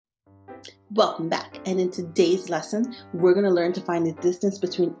Welcome back, and in today's lesson we're going to learn to find the distance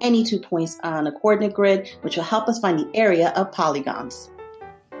between any 2 points on a coordinate grid, which will help us find the area of polygons.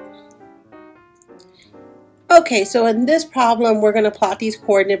 Okay, so in this problem we're going to plot these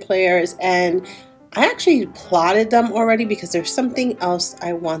coordinate pairs, and I actually plotted them already because there's something else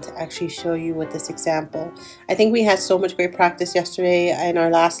I want to actually show you with this example. I think we had so much great practice yesterday in our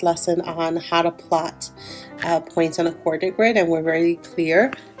last lesson on how to plot points on a coordinate grid, and we're very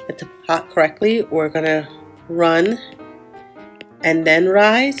clear that to plot correctly we're going to run and then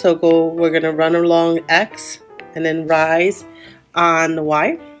rise. So we're going to run along X and then rise on the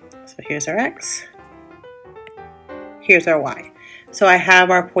Y. So here's our X, here's our Y. So I have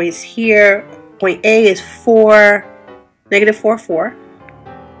our points here. Point A is 4, negative 4, 4.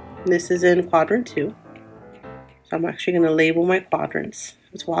 This is in quadrant 2. So I'm actually going to label my quadrants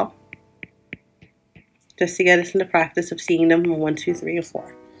as well, just to get us into practice of seeing them in 1, 2, 3, and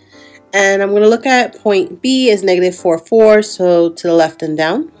 4. And I'm going to look at point B as negative 4, 4, so to the left and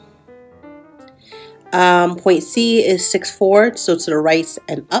down. Point C is 6, 4, so to the right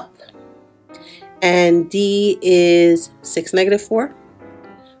and up. And D is 6, negative 4.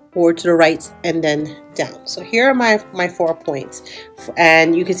 Or to the right and then down. So here are my 4 points,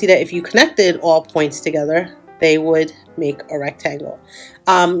 and you can see that if you connected all points together they would make a rectangle.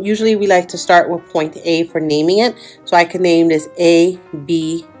 Usually we like to start with point A for naming it, so I can name this A,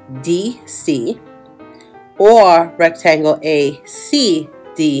 B, D, C, or rectangle A, C,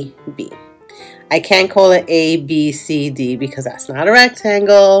 D, B. I can't call it A, B, C, D because that's not a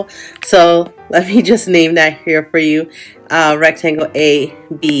rectangle. So let me just name that here for you. Rectangle A,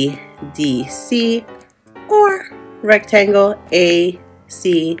 B, D, C, or rectangle A,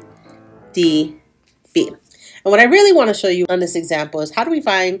 C, D, B. And what I really want to show you on this example is how do we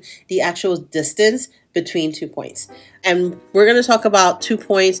find the actual distance between 2 points. And we're going to talk about 2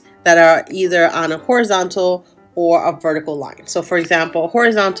 points that are either on a horizontal or a vertical line. So for example,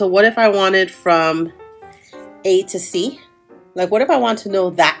 horizontal, what if I wanted from A to C? Like what if I want to know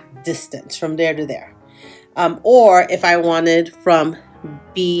that distance from there to there? Or if I wanted from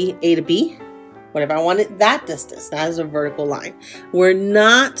A to B, what if I wanted that distance? That is a vertical line. We're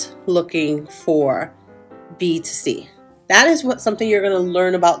not looking for B to C. That is something you're going to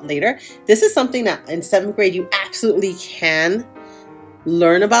learn about later. This is something that in 7th grade you absolutely can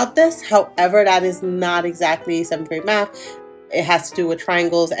learn about this. However, that is not exactly 7th grade math. It has to do with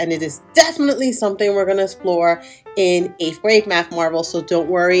triangles, and it is definitely something we're going to explore in 8th grade Math Marvel, so don't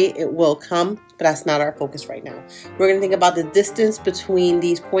worry, it will come, but that's not our focus right now. We're going to think about the distance between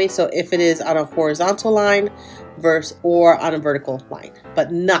these points, so if it is on a horizontal line or on a vertical line,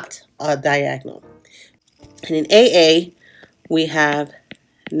 but not a diagonal. And in AA, we have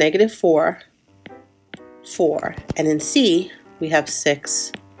negative 4, 4, and in C, we have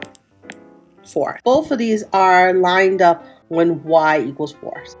 6, 4. Both of these are lined up when y equals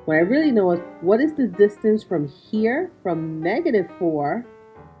 4. What I really know is what is the distance from here, from negative 4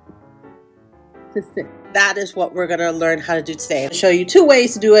 to 6. That is what we're going to learn how to do today. I'll show you 2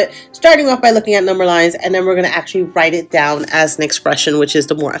 ways to do it, starting off by looking at number lines, and then we're going to actually write it down as an expression, which is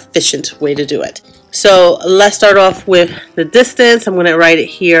the more efficient way to do it. So let's start off with the distance. I'm going to write it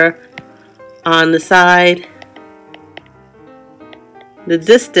here on the side. The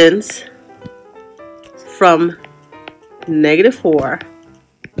distance from negative 4,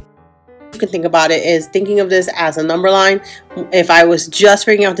 you can think about it is thinking of this as a number line. If I was just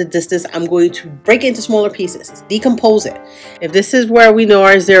figuring out the distance, I'm going to break it into smaller pieces, decompose it. If this is where we know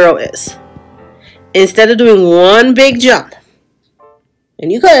our 0 is, instead of doing one big jump,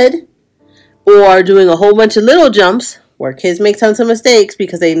 and you could, or doing a whole bunch of little jumps, where kids make tons of mistakes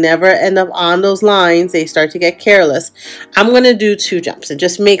because they never end up on those lines, they start to get careless, I'm going to do 2 jumps. It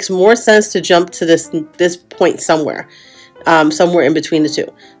just makes more sense to jump to this point somewhere in between the 2.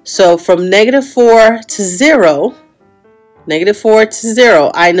 So from negative 4 to 0,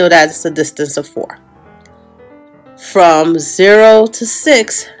 I know that's a distance of 4. From 0 to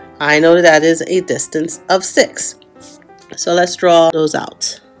 6, I know that is a distance of 6. So let's draw those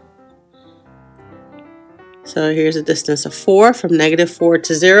out. So here's a distance of 4 from negative 4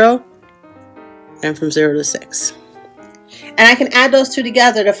 to 0 and from 0 to 6. And I can add those 2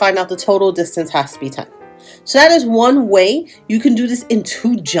 together to find out the total distance has to be 10. So that is one way. You can do this in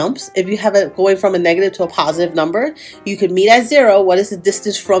 2 jumps. If you have it going from a negative to a positive number, you could meet at 0. What is the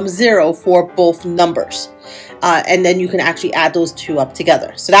distance from 0 for both numbers? And then you can actually add those 2 up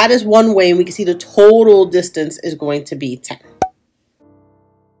together. So that is one way, and we can see the total distance is going to be 10.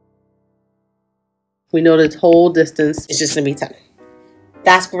 We know the whole distance is just going to be 10.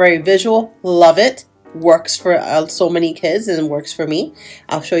 That's very visual. Love it. works for so many kids and works for me.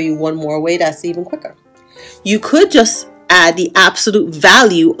 I'll show you one more way that's even quicker. You could just add the absolute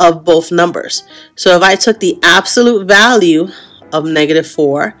value of both numbers. So if I took the absolute value of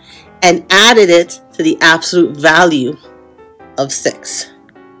 -4 and added it to the absolute value of 6.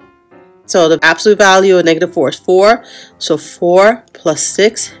 So the absolute value of -4 is 4. So 4 plus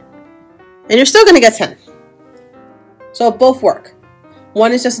 6. And you're still going to get 10. So both work.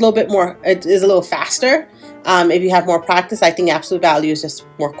 One is just a little bit more, it is a little faster. If you have more practice, I think absolute value is just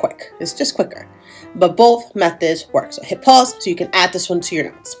more quick. It's just quicker. But both methods work. So hit pause so you can add this one to your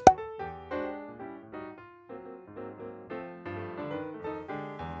notes.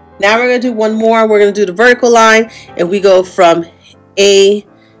 Now we're going to do one more. We're going to do the vertical line. And we go from A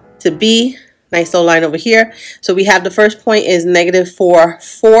to B. Nice little line over here. So we have the first point is -4,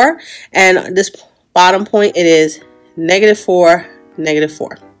 4. And this bottom point, it is -4,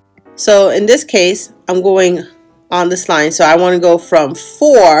 -4. So in this case, I'm going on this line. So I want to go from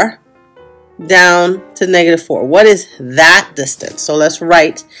 4 down to -4. What is that distance? So let's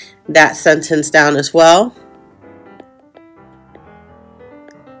write that sentence down as well.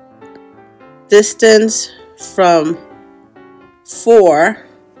 Distance from 4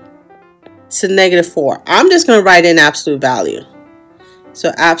 to -4. I'm just going to write in absolute value.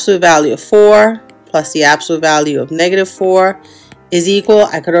 So absolute value of 4 plus the absolute value of -4 is equal,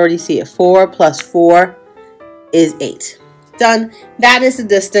 I could already see it, 4 plus 4 is 8. Done. That is the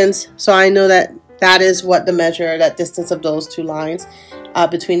distance. So I know that that is what the measure, that distance of those two lines,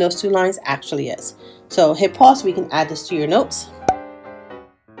 between those two lines actually is. So hit pause so we can add this to your notes.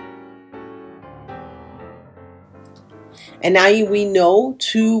 And now we know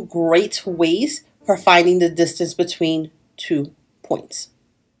two great ways for finding the distance between 2 points.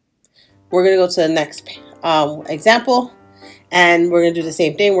 We're going to go to the next example. And we're going to do the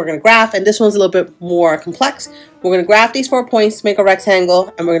same thing. We're going to graph, and this one's a little bit more complex. We're going to graph these 4 points to make a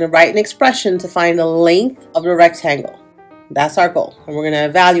rectangle, and we're going to write an expression to find the length of the rectangle. That's our goal, and we're going to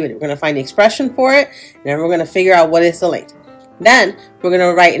evaluate it. We're going to find the expression for it, and then we're going to figure out what is the length. Then we're going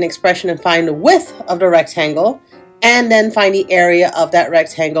to write an expression and find the width of the rectangle, and then find the area of that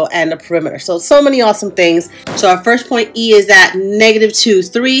rectangle and the perimeter. So many awesome things. So our first point, E, is at -2,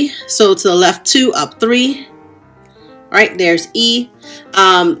 3. So to the left 2, up 3. All right, there's E.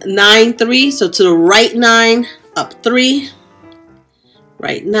 9, 3. So to the right 9, up 3.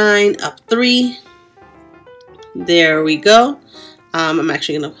 Right 9, up 3. There we go. I'm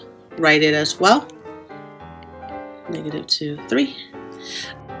actually going to write it as well. -2, 3.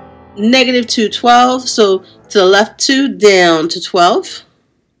 -2, 12. So to the left 2, down to 12.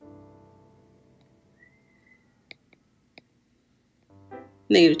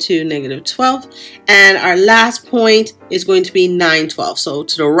 -2, -12. And our last point is going to be 9, 12. So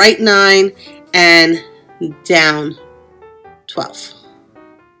to the right 9 and down 12.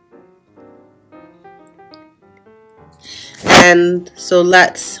 And so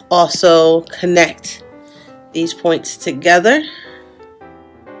let's also connect these points together.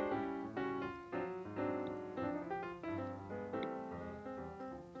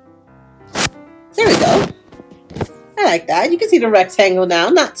 There we go. I like that. You can see the rectangle now.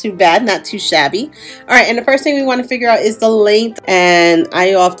 Not too bad, not too shabby. All right, and the first thing we want to figure out is the length. And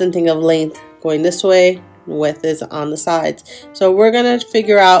I often think of length going this way, width is on the sides. So we're going to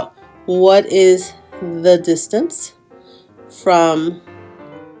figure out what is the distance from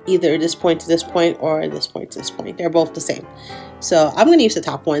either this point to this point or this point to this point. They're both the same. So I'm going to use the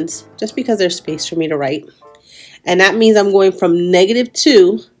top ones just because there's space for me to write. And that means I'm going from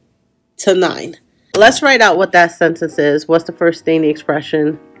 -2 to 9. Let's write out what that sentence is. What's the first thing, the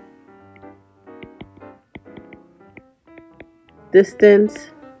expression? Distance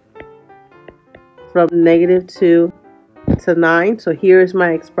from -2 to 9. So here's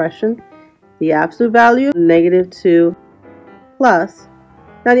my expression. The absolute value, -2 plus.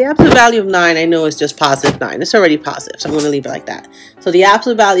 Now the absolute value of 9, I know is just +9. It's already positive, so I'm going to leave it like that. So the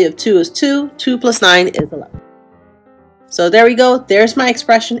absolute value of 2 is 2. 2 plus 9 is 11. So there we go. There's my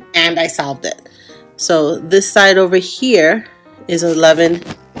expression, and I solved it. So this side over here is 11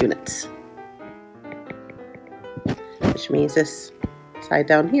 units. Which means this side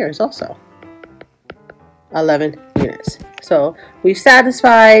down here is also 11 units. So we've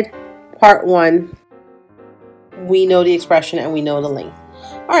satisfied part 1. We know the expression and we know the length.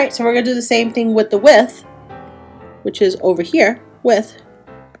 All right, so we're going to do the same thing with the width, which is over here. Width.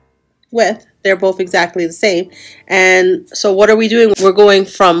 They're both exactly the same. And so what are we doing? We're going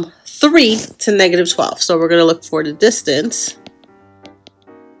from 3 to -12. So we're going to look for the distance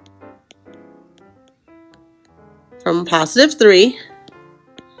from +3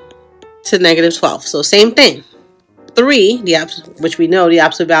 to negative 12. So same thing. 3, which we know the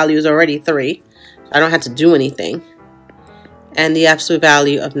absolute value is already 3. I don't have to do anything. And the absolute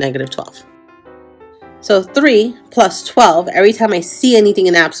value of negative 12. So 3 plus 12, every time I see anything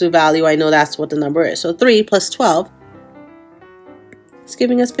in absolute value, I know that's what the number is. So 3 plus 12 is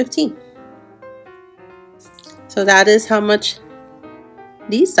giving us 15. So that is how much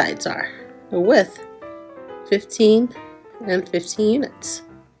these sides are. The width, 15 and 15 units.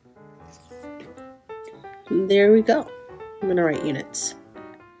 And there we go. I'm going to write units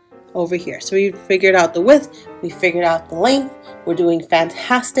over here. So we figured out the width, we figured out the length. We're doing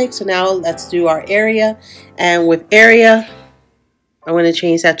fantastic. So now let's do our area. And with area, I'm going to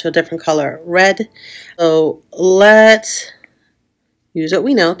change that to a different color, red. So let's use what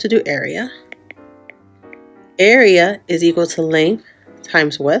we know to do area. Area is equal to length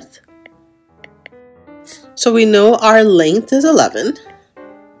times width. So we know our length is 11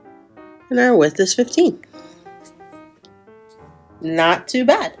 and our width is 15. Not too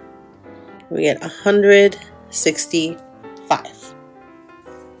bad. We get 165.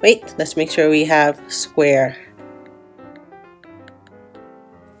 Wait, let's make sure we have square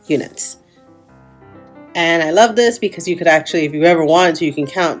units. And I love this because you could actually, if you ever wanted to, you can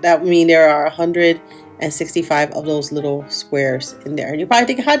count. That would mean there are 165 of those little squares in there. And you're probably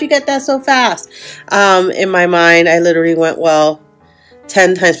thinking, how'd you get that so fast? In my mind, I literally went, well,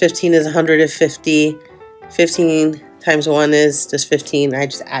 10 times 15 is 150. 15 times 1 is just 15. I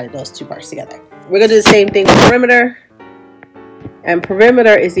just added those two parts together. We're going to do the same thing with perimeter. And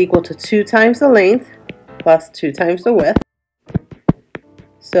perimeter is equal to 2 times the length plus 2 times the width.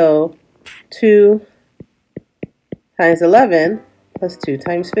 So 2 times 11 plus 2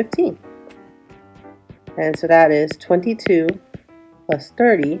 times 15. And so that is 22 plus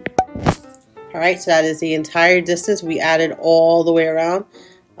 30. All right, so that is the entire distance. We added all the way around.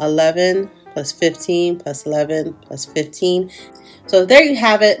 11 plus 15 plus 11 plus 15. So there you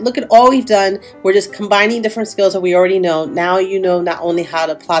have it. Look at all we've done. We're just combining different skills that we already know. Now you know not only how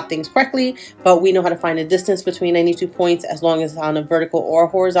to plot things correctly, but we know how to find the distance between any 2 points as long as it's on a vertical or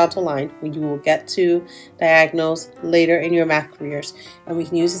horizontal line. You will get to diagonals later in your math careers. And we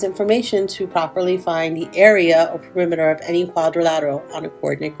can use this information to properly find the area or perimeter of any quadrilateral on a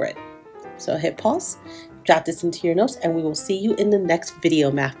coordinate grid. So hit pause, jot this into your notes, and we will see you in the next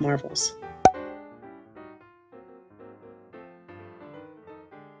video, Math Marvels.